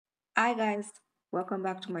Hi guys, welcome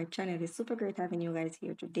back to my channel. It's super great having you guys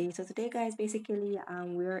here today. So today, guys, basically,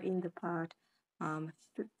 we're in the part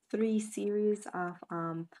three series of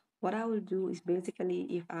what I will do is basically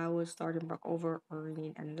if I was starting back over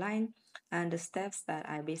earning online and the steps that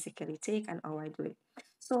I basically take and how I do it.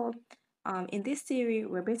 So in this series,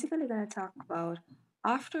 we're basically gonna talk about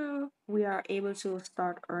after we are able to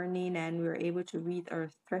start earning and we're able to reach our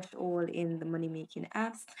threshold in the money making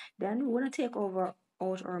apps, then we want to take over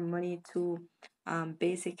out our money to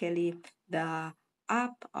basically the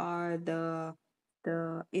app or the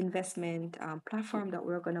investment platform that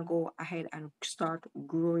we're gonna go ahead and start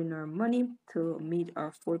growing our money to meet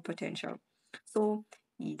our full potential. So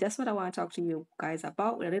that's what I want to talk to you guys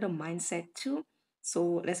about with a little mindset too.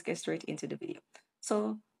 So let's get straight into the video.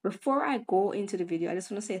 So before I go into the video, I just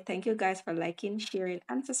want to say thank you guys for liking, sharing,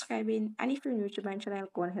 and subscribing. And if you're new to my channel,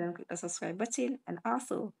 go ahead and click the subscribe button and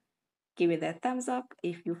also give me that thumbs up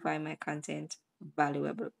if you find my content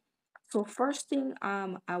valuable. So first thing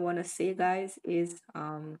I want to say, guys, is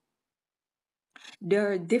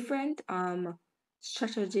there are different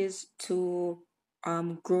strategies to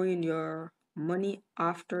growing your money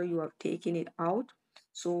after you have taken it out.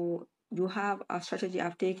 So you have a strategy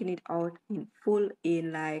of taking it out in full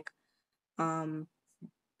in um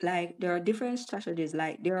like there are different strategies,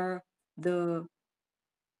 like there are the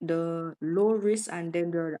low risk and then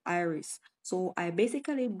there are the high risk. So I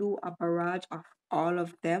basically do a barrage of all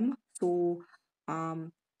of them. So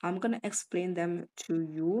um I'm gonna explain them to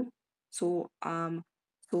you. So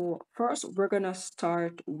first we're gonna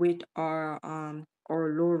start with our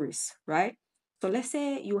low risk, right? So let's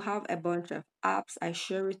say you have a bunch of apps. I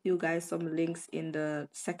share with you guys some links in the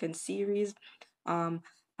second series um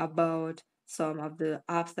about some of the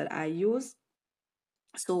apps that I use.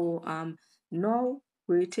 So now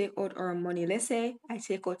we take out our money. Let's say I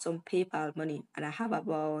take out some PayPal money and I have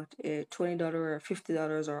about $20 or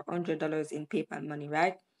 $50 or $100 in PayPal money,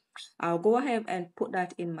 right? I'll go ahead and put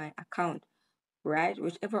that in my account, right?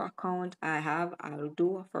 Whichever account I have, I'll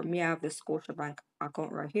do. For me, I have the Scotiabank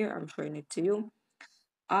account right here. I'm showing it to you.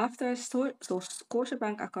 So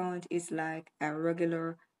Scotiabank account is like a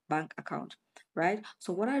regular bank account, right?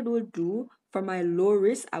 So what I will do for my low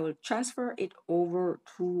risk, I will transfer it over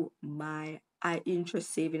to my high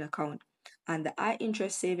interest saving account. And the high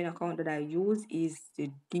interest saving account that I use is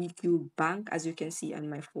the DQ Bank, as you can see on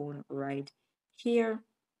my phone right here.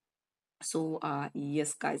 So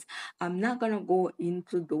yes guys, I'm not gonna go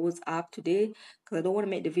into those apps today because I don't want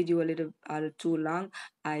to make the video a little too long.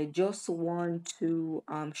 I just want to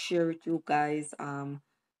share with you guys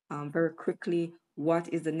very quickly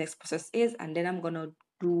what is the next process is, and then I'm gonna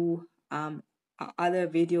do other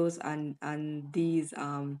videos on these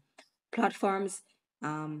platforms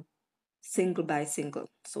single by single.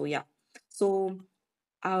 So yeah, so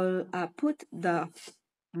I'll put the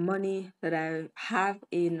money that I have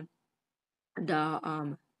in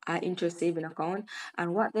the interest saving account.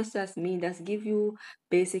 And what does that mean? That's give you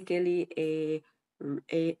basically a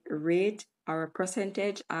rate or a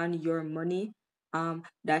percentage on your money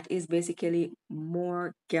that is basically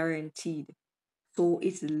more guaranteed. So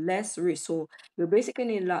it's less risk. So you're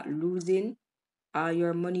basically not losing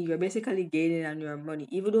your money. You're basically gaining on your money,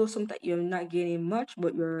 even though sometimes you're not gaining much,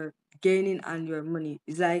 but you're gaining on your money.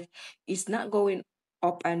 It's like it's not going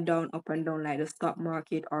up and down like the stock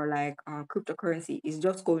market or like cryptocurrency. It's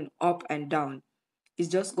just going up and down. It's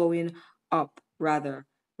just going up rather,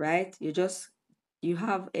 right? You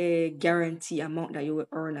have a guarantee amount that you will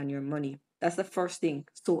earn on your money. That's the first thing.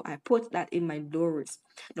 So I put that in my low risk.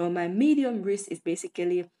 Now my medium risk is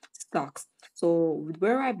basically stocks. So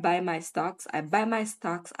where I buy my stocks, I buy my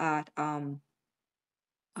stocks at um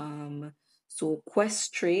so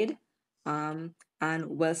Quest Trade um and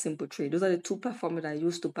Wealthsimpletrade. Those are the two platforms that I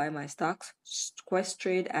use to buy my stocks, Quest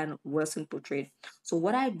Trade and Wealthsimpletrade. So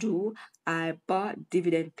what I do, I bought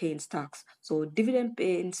dividend paying stocks. So dividend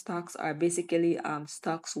paying stocks are basically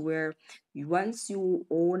stocks where once you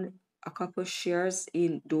own a couple shares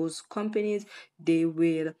in those companies, they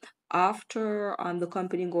will, after the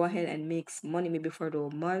company go ahead and makes money, maybe for the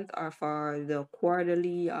month or for the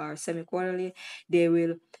quarterly or semi-quarterly, they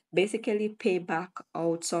will basically pay back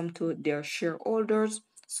out some to their shareholders.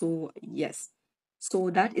 So yes, so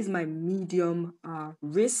that is my medium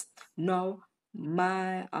risk. Now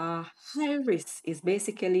my high risk is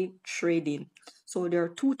basically trading. So there are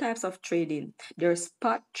two types of trading. There's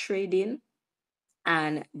spot trading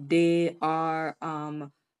and they are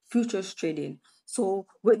futures trading. So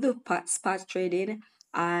with the spot trading,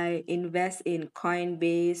 I invest in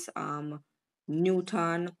Coinbase,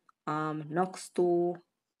 Newton, Nexo,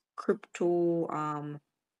 crypto,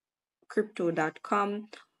 crypto.com,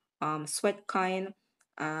 Sweatcoin.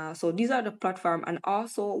 So these are the platform, and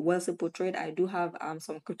also Wealthsimpletrade. I do have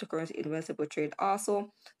some cryptocurrency in Wealthsimpletrade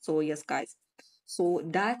also. So yes, guys. So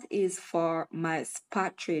that is for my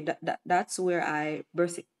spot trade. That's where I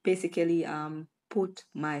basically put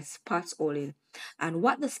my spots all in. And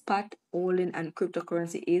what the spot all in and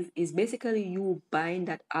cryptocurrency is basically you buying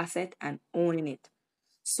that asset and owning it.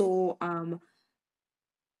 So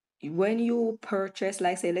when you purchase,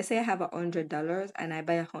 like say, let's say I have $100 and I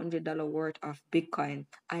buy $100 worth of Bitcoin,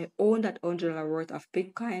 I own that $100 worth of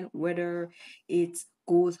Bitcoin, whether it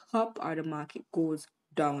goes up or the market goes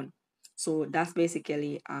down. So that's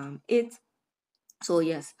basically it. So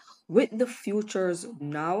yes, with the futures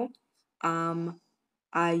now, um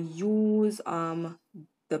I use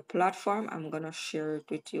the platform. I'm gonna share it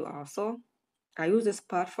with you also. I use this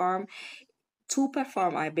platform, two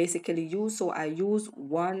platform I basically use. So I use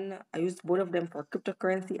both of them for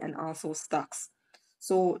cryptocurrency and also stocks.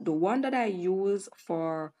 So the one that I use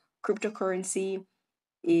for cryptocurrency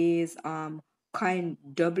is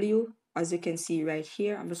CoinW, as you can see right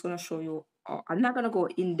here. I'm just gonna show you. I'm not gonna go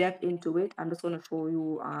in depth into it. I'm just gonna show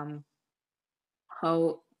you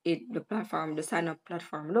how the sign up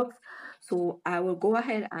platform looks. So I will go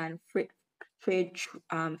ahead and trade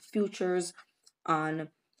futures on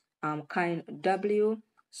kind W.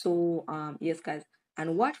 So yes, guys,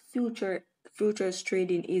 and what futures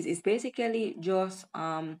trading is basically just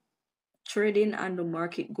trading on the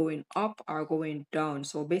market going up or going down.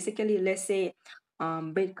 So basically, let's say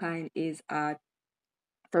Bitcoin is at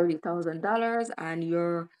 $30,000 and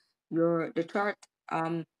your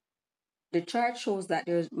the chart shows that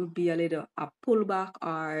there will be a little a pullback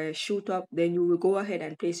or shoot up, then you will go ahead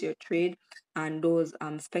and place your trade and those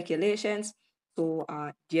speculations. So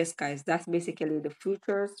yes, guys, that's basically the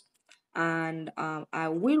futures, and I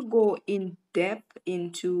will go in depth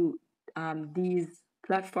into these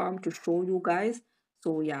platform to show you guys.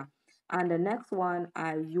 So yeah, and the next one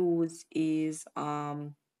I use is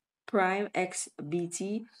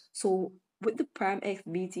PrimeXBT. So with the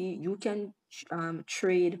PrimeXBT, you can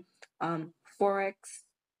trade forex,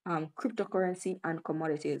 cryptocurrency, and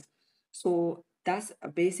commodities. So that's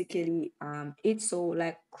basically it. So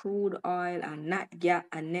like crude oil and net gas,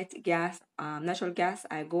 natural gas.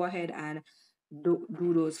 I go ahead and do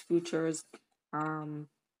those futures on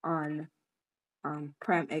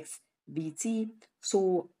PrimeXBT.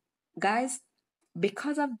 So guys,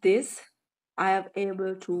 because of this, I am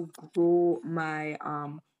able to grow my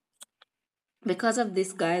because of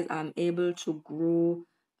this, guys, I'm able to grow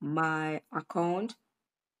my account.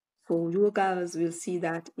 So you guys will see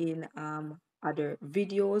that in other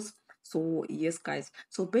videos. So yes, guys.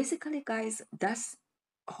 So basically, guys, that's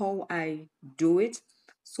how I do it.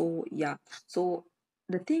 So yeah. So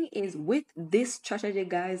the thing is with this strategy,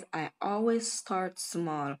 guys, I always start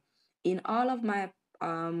small. In all of my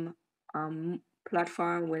um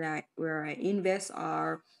platform when I where I invest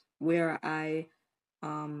or where I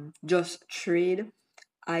just trade,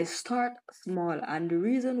 I start small, and the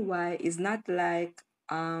reason why is not like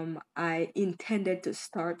I intended to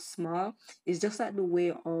start small. It's just like the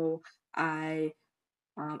way how I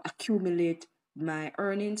accumulate my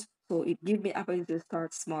earnings. So it gives me opportunity to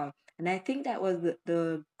start small, and I think that was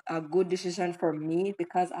the a good decision for me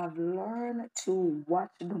because I've learned to watch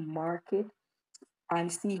the market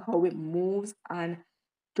and see how it moves, and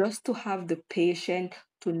just to have the patience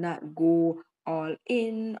to not go all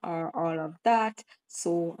in or all of that.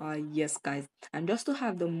 So yes, guys, and just to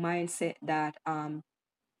have the mindset that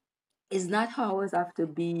it's not always have to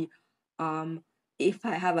be um if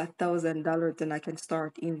I have $1,000 then I can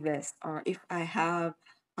start invest, or if I have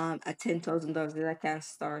a $10,000 then I can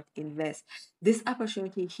start invest. This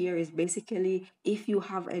opportunity here is basically if you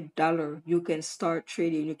have $1 you can start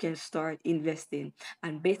trading, you can start investing,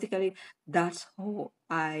 and basically that's how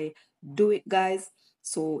I do it, guys.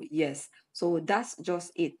 So yes, so that's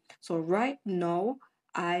just it. So right now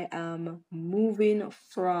I am moving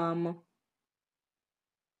from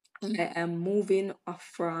I am moving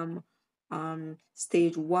from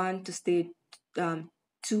stage one to stage um,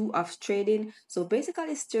 two of trading. So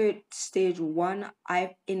basically, stage one,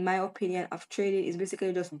 in my opinion, of trading is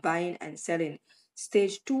basically just buying and selling.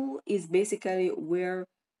 Stage two is basically where,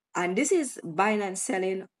 and this is buying and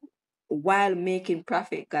selling while making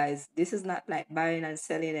profit, guys. This is not like buying and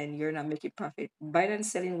selling and you're not making profit. Buying and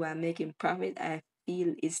selling while making profit, I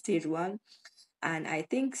feel is stage one. And I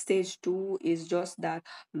think stage two is just that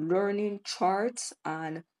learning charts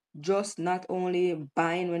and just not only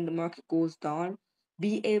buying when the market goes down,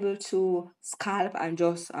 be able to scalp and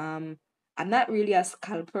just I'm not really a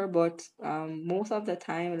scalper, but most of the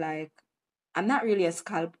time, like I'm not really a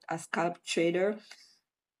scalp trader,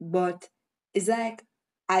 but it's like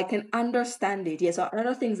I can understand it. Yeah, so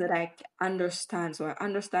other things that understand. So I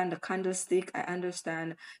understand the candlestick, I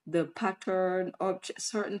understand the pattern of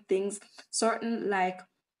certain things, certain like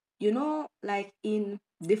like in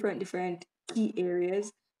different key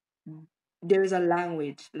areas, there's a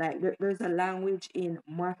language. Like there's a language in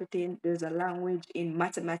marketing, there's a language in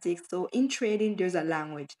mathematics. So in trading, there's a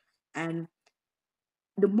language. And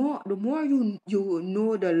the more you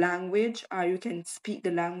know the language, or you can speak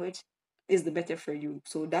the language, is the better for you.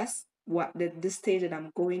 So that's what the stage that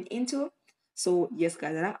I'm going into. So yes,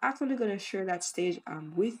 guys, and I'm actually gonna share that stage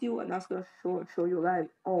with you, and I'm gonna show you guys,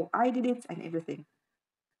 oh, I did it and everything.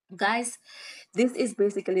 Guys, this is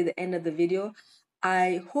basically the end of the video.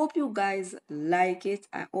 I hope you guys like it.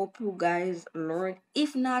 I hope you guys learn.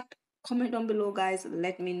 If not, comment down below, guys.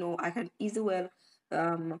 Let me know. I can easily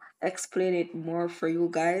well explain it more for you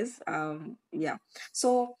guys. Yeah.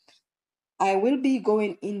 So I will be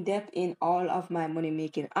going in depth in all of my money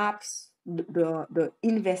making apps, the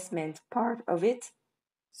investment part of it,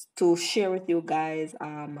 to share with you guys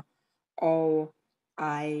how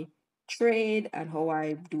I trade and how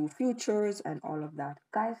I do futures and all of that.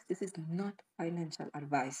 Guys, this is not financial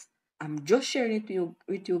advice. I'm just sharing it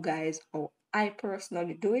with you guys how I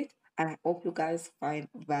personally do it, and I hope you guys find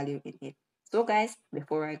value in it. So guys,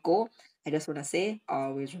 before I go, I just want to say,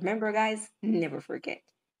 always remember guys, never forget.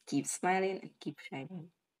 Keep smiling and keep shining.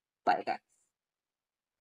 Bye guys.